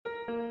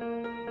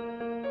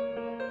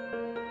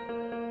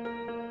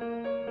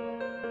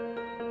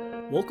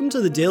Welcome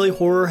to the Daily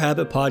Horror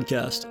Habit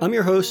Podcast. I'm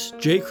your host,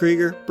 Jay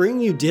Krieger,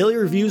 bringing you daily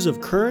reviews of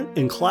current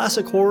and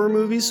classic horror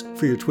movies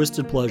for your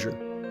twisted pleasure.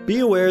 Be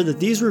aware that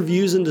these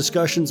reviews and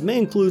discussions may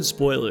include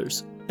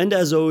spoilers. And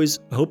as always,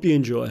 I hope you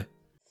enjoy.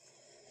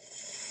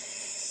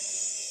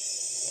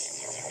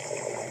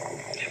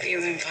 Have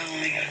you been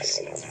following us?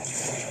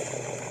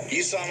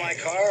 You saw my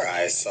car,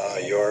 I saw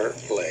your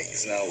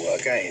legs. Now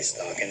look, I ain't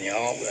stalking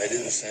y'all, but I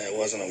didn't say it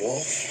wasn't a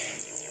wolf.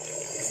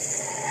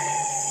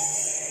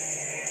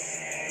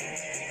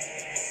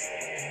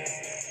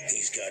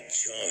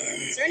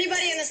 Charm. Is there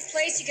anybody in this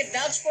place you could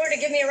vouch for to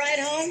give me a ride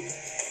home?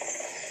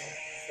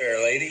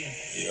 Fair lady,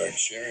 your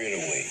chariot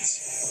awaits.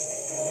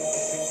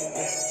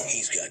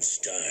 He's got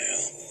style.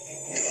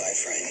 Do I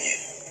frighten you?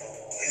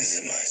 This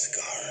is my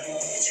scar.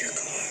 It's your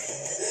car.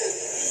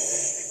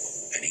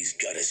 And he's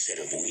got a set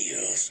of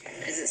wheels.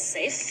 Is it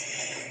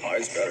safe? Oh,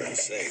 it's better than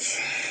safe.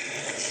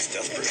 It's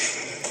death-proof.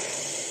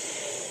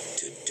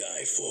 To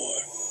die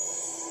for.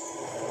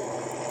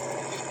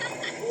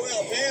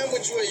 Well, Pam,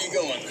 which way you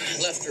going?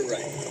 Left or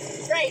right?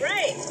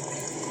 Right.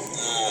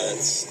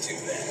 That's too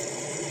bad.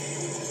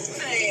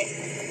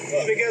 Hey.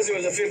 Well, because it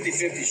was a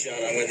 50-50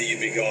 shot on whether you'd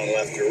be going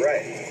left or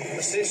right.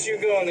 But since you're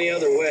going the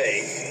other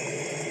way,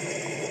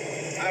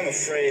 I'm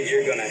afraid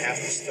you're going to have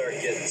to start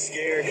getting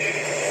scared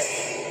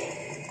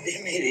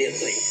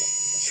immediately.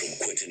 From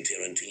Quentin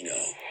Tarantino,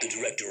 the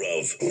director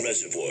of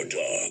Reservoir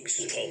Dogs,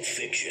 Pulp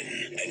Fiction,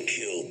 and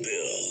Kill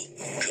Bill,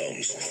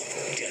 comes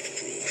Death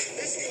Proof.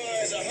 This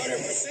car is 100%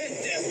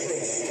 death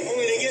proof.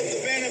 Only to get the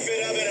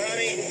benefit of it,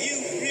 honey,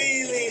 you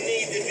really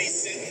need to be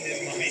sitting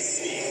in my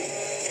seat.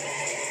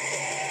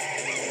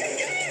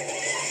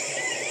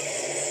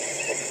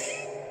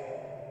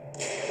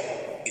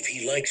 If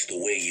he likes the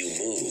way you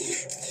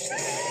move,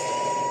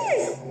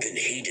 then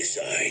he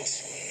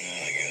decides.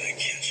 I gotta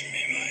catch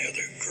me my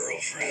other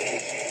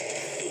girlfriend.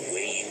 The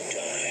way you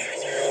die.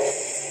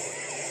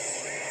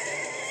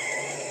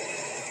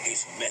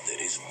 His method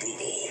is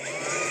brutal.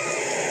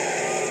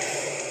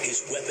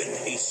 His weapon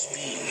is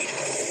speed.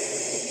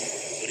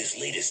 But his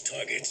latest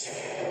targets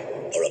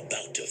are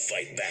about to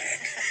fight back.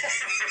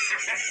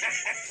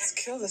 Let's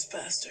kill this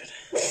bastard.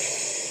 You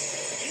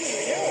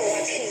know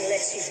I can't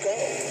let you go.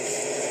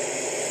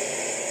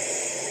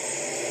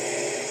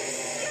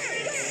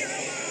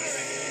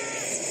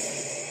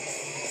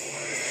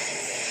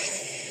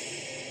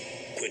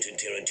 Quentin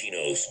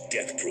Tarantino's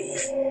Death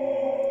Proof.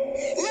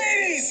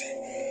 Ladies,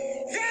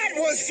 that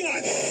was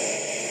fun!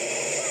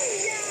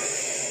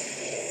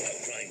 A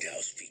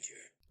Grindhouse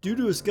feature. Due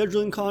to a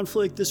scheduling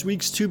conflict, this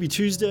week's Tubi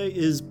Tuesday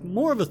is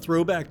more of a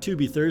throwback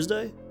Tubi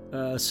Thursday.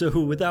 So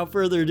without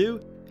further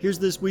ado, here's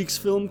this week's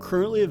film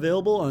currently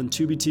available on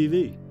Tubi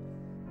TV.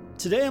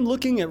 Today I'm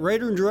looking at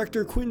writer and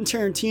director Quentin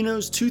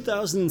Tarantino's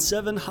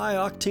 2007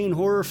 high-octane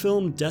horror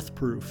film Death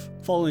Proof,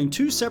 following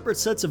two separate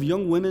sets of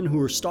young women who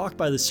were stalked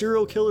by the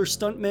serial killer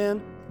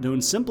stuntman,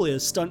 known simply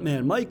as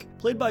Stuntman Mike,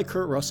 played by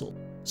Kurt Russell.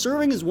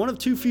 Serving as one of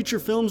two feature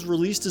films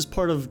released as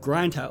part of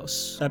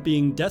Grindhouse, that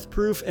being Death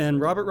Proof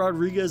and Robert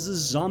Rodriguez's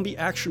zombie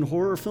action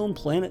horror film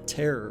Planet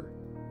Terror.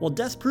 While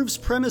Death Proof's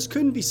premise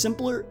couldn't be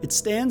simpler, it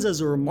stands as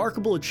a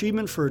remarkable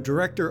achievement for a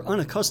director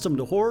unaccustomed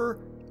to horror,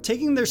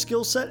 taking their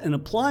skill set and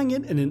applying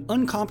it in an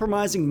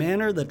uncompromising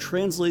manner that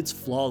translates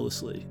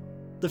flawlessly.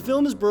 The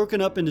film is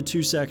broken up into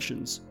two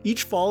sections,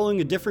 each following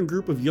a different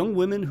group of young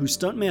women who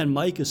Stuntman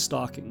Mike is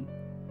stalking.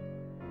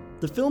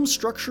 The film's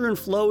structure and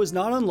flow is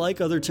not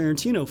unlike other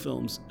Tarantino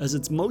films, as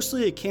it's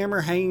mostly a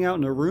camera hanging out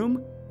in a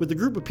room with a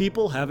group of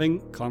people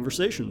having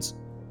conversations.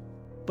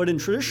 But in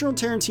traditional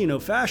Tarantino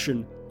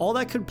fashion, all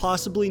that could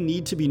possibly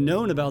need to be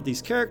known about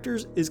these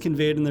characters is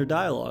conveyed in their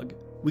dialogue.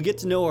 We get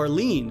to know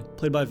Arlene,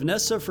 played by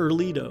Vanessa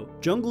Ferlito,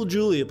 Jungle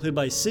Julia, played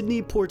by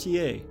Sidney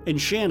Poitier, and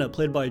Shanna,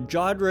 played by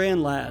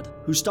Jodran Ladd,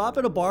 who stop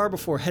at a bar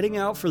before heading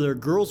out for their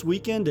girls'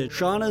 weekend at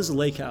Shauna's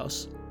Lake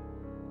House.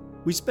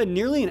 We spend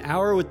nearly an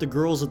hour with the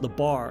girls at the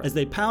bar as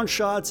they pound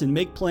shots and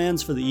make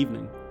plans for the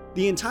evening.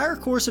 The entire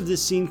course of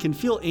this scene can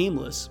feel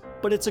aimless,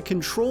 but it's a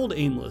controlled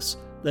aimless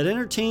that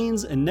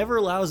entertains and never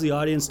allows the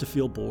audience to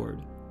feel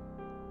bored.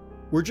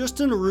 We're just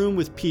in a room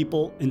with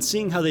people and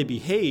seeing how they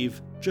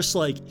behave, just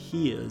like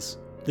he is.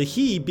 The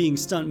he being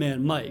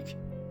Stuntman Mike.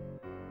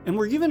 And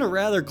we're given a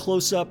rather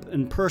close-up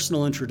and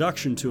personal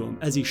introduction to him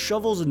as he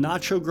shovels a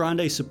Nacho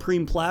Grande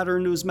Supreme platter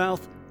into his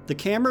mouth, the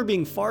camera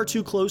being far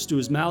too close to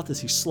his mouth as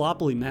he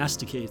sloppily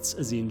masticates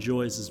as he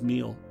enjoys his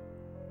meal.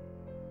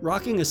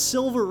 Rocking a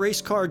silver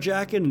race car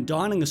jacket and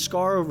donning a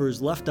scar over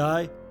his left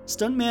eye,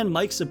 Stuntman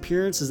Mike's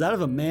appearance is that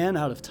of a man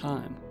out of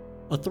time.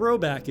 A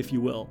throwback, if you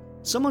will,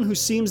 someone who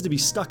seems to be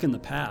stuck in the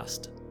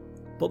past.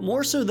 But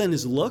more so than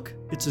his look,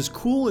 it's his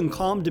cool and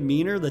calm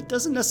demeanor that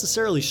doesn't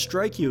necessarily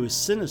strike you as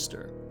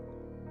sinister.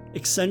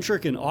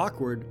 Eccentric and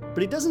awkward,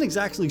 but he doesn't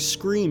exactly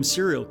scream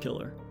serial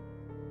killer.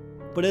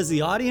 But as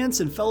the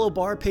audience and fellow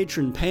bar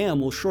patron Pam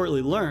will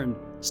shortly learn,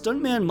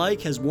 Stuntman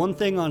Mike has one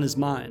thing on his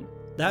mind,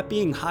 that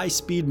being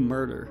high-speed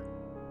murder.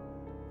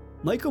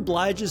 Mike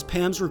obliges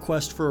Pam's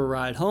request for a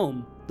ride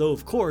home, though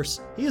of course,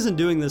 he isn't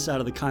doing this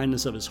out of the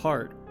kindness of his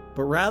heart,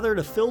 but rather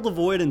to fill the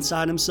void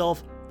inside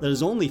himself that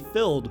is only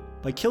filled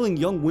by killing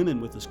young women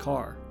with his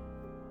car.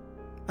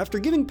 After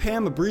giving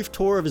Pam a brief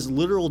tour of his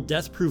literal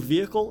death-proof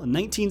vehicle, a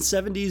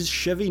 1970s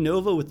Chevy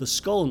Nova with the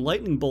skull and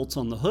lightning bolts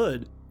on the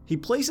hood, he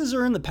places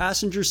her in the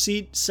passenger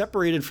seat,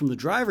 separated from the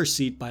driver's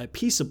seat by a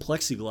piece of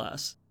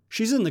plexiglass.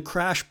 She's in the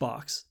crash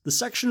box, the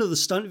section of the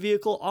stunt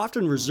vehicle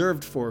often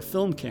reserved for a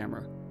film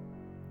camera.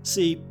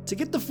 See, to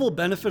get the full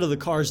benefit of the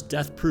car's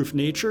death-proof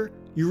nature,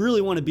 you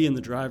really want to be in the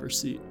driver's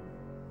seat.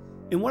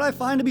 In what I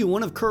find to be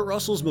one of Kurt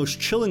Russell's most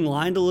chilling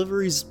line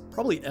deliveries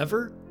probably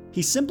ever,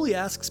 he simply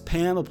asks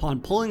Pam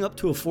upon pulling up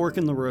to a fork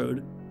in the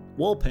road,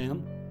 "Well,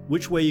 Pam,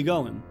 which way you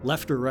going,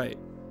 left or right?"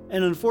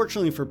 And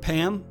unfortunately for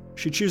Pam,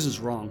 she chooses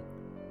wrong.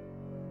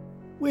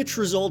 Which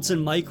results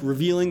in Mike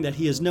revealing that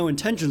he has no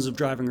intentions of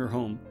driving her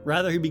home.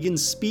 Rather, he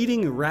begins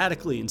speeding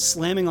erratically and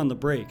slamming on the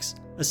brakes,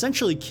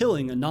 essentially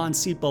killing a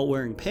non-seatbelt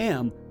wearing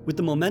Pam with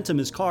the momentum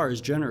his car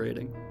is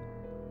generating.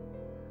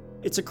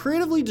 It's a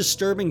creatively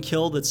disturbing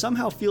kill that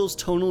somehow feels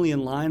tonally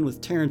in line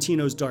with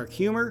Tarantino's dark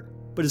humor,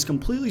 but is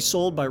completely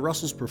sold by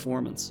Russell's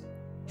performance.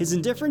 His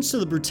indifference to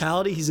the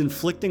brutality he's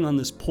inflicting on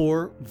this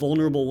poor,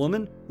 vulnerable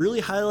woman really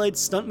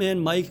highlights stuntman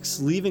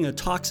Mike's leaving a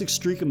toxic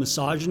streak of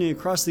misogyny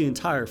across the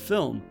entire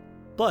film,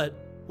 but,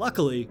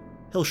 luckily,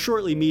 he'll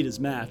shortly meet his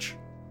match.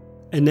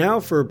 And now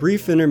for a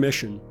brief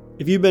intermission.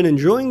 If you've been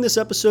enjoying this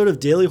episode of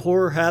Daily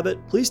Horror Habit,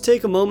 please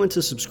take a moment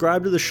to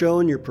subscribe to the show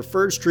on your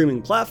preferred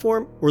streaming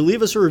platform or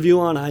leave us a review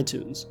on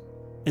iTunes.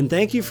 And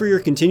thank you for your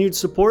continued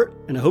support,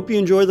 and I hope you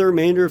enjoy the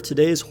remainder of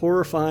today's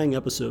horrifying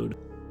episode.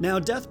 Now,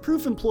 Death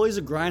Proof employs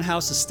a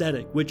grindhouse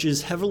aesthetic, which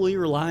is heavily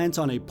reliant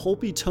on a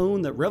pulpy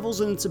tone that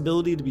revels in its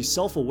ability to be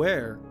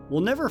self-aware,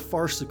 while never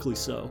farcically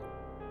so.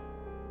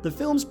 The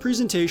film's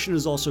presentation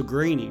is also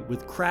grainy,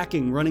 with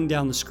cracking running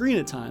down the screen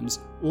at times,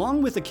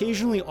 along with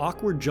occasionally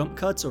awkward jump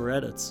cuts or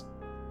edits.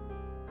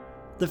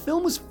 The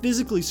film was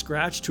physically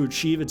scratched to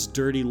achieve its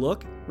dirty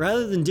look,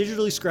 rather than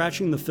digitally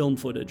scratching the film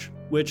footage,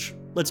 which,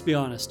 let's be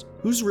honest,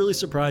 who's really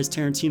surprised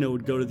Tarantino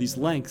would go to these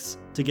lengths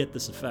to get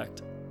this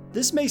effect?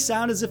 This may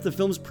sound as if the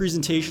film's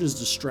presentation is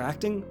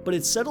distracting, but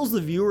it settles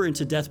the viewer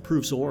into Death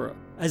Proof's aura,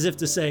 as if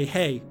to say,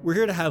 hey, we're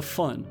here to have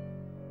fun.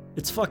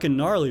 It's fucking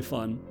gnarly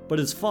fun,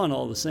 but it's fun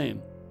all the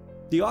same.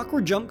 The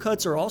awkward jump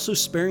cuts are also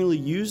sparingly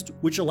used,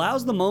 which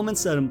allows the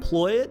moments that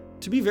employ it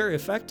to be very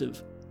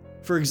effective.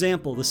 For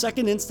example, the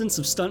second instance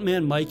of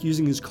stuntman Mike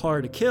using his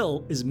car to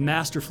kill is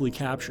masterfully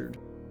captured.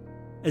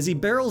 As he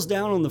barrels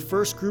down on the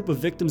first group of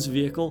victims'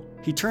 vehicle,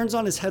 he turns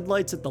on his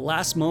headlights at the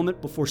last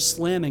moment before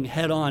slamming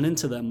head-on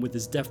into them with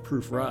his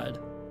death-proof ride.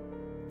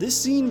 This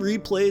scene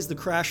replays the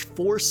crash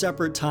 4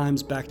 separate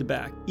times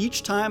back-to-back,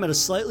 each time at a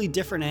slightly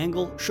different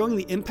angle, showing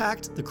the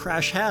impact the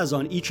crash has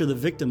on each of the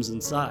victims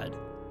inside.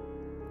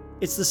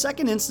 It's the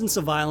second instance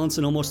of violence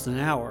in almost an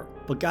hour,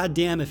 but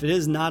goddamn if it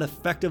is not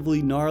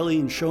effectively gnarly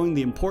and showing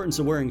the importance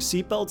of wearing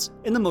seatbelts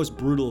in the most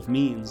brutal of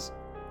means.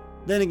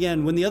 Then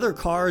again, when the other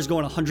car is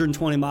going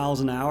 120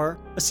 miles an hour,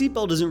 a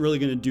seatbelt isn't really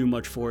going to do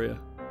much for you.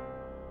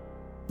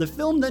 The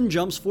film then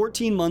jumps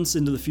 14 months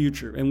into the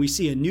future, and we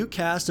see a new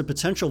cast of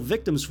potential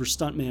victims for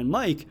stuntman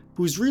Mike,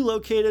 who's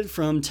relocated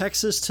from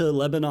Texas to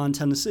Lebanon,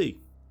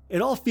 Tennessee.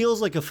 It all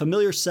feels like a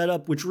familiar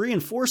setup which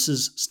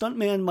reinforces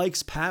stuntman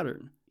Mike's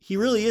pattern. He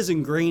really is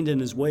ingrained in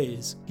his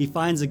ways. He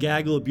finds a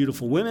gaggle of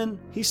beautiful women,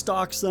 he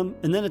stalks them,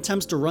 and then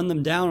attempts to run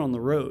them down on the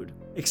road.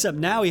 Except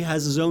now he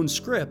has his own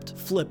script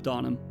flipped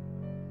on him.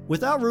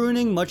 Without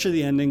ruining much of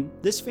the ending,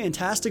 this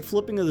fantastic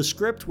flipping of the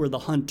script where the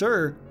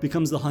hunter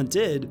becomes the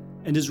hunted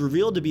and is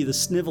revealed to be the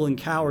sniveling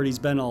coward he's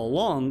been all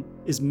along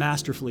is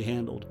masterfully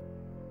handled.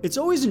 It's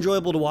always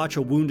enjoyable to watch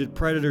a wounded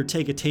predator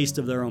take a taste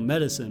of their own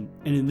medicine,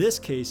 and in this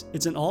case,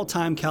 it's an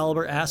all-time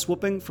caliber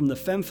ass-whooping from the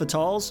femme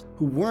fatales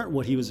who weren't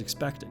what he was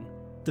expecting.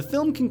 The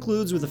film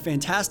concludes with a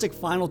fantastic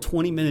final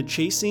 20-minute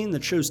chase scene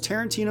that shows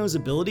Tarantino's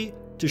ability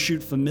to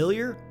shoot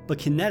familiar but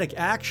kinetic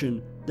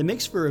action that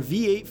makes for a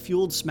V8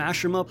 fueled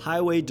smash 'em up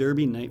highway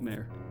derby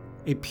nightmare.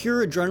 A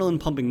pure adrenaline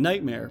pumping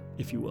nightmare,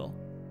 if you will.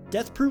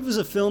 Death Proof is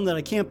a film that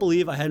I can't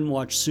believe I hadn't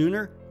watched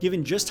sooner,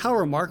 given just how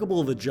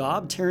remarkable of a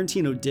job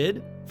Tarantino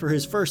did for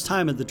his first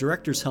time at the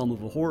director's helm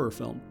of a horror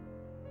film.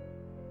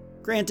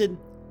 Granted,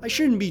 I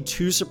shouldn't be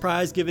too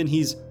surprised given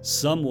he's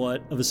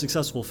somewhat of a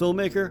successful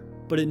filmmaker,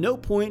 but at no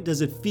point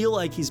does it feel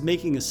like he's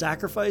making a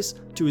sacrifice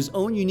to his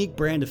own unique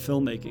brand of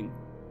filmmaking.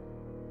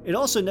 It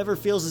also never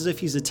feels as if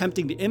he's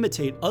attempting to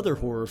imitate other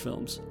horror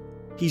films.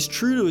 He's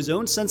true to his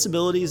own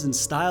sensibilities and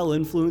style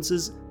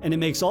influences, and it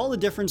makes all the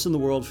difference in the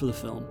world for the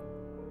film.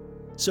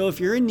 So if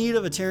you're in need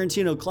of a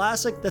Tarantino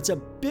classic that's a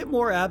bit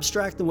more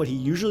abstract than what he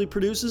usually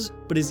produces,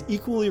 but is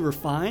equally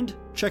refined,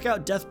 check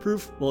out Death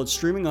Proof while it's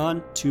streaming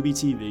on Tubi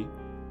TV.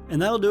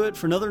 And that'll do it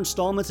for another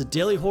installment of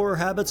Daily Horror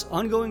Habits'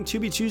 ongoing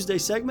Tubi Tuesday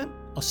segment.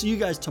 I'll see you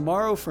guys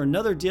tomorrow for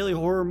another Daily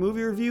Horror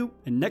movie review,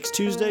 and next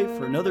Tuesday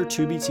for another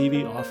Tubi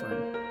TV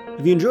offering.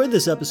 If you enjoyed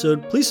this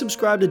episode, please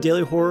subscribe to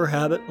Daily Horror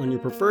Habit on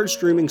your preferred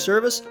streaming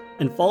service,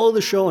 and follow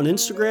the show on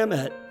Instagram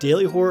at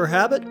Daily Horror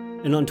Habit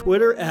and on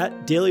Twitter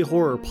at Daily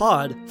Horror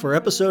Pod for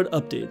episode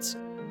updates.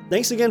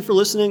 Thanks again for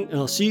listening, and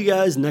I'll see you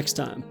guys next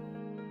time.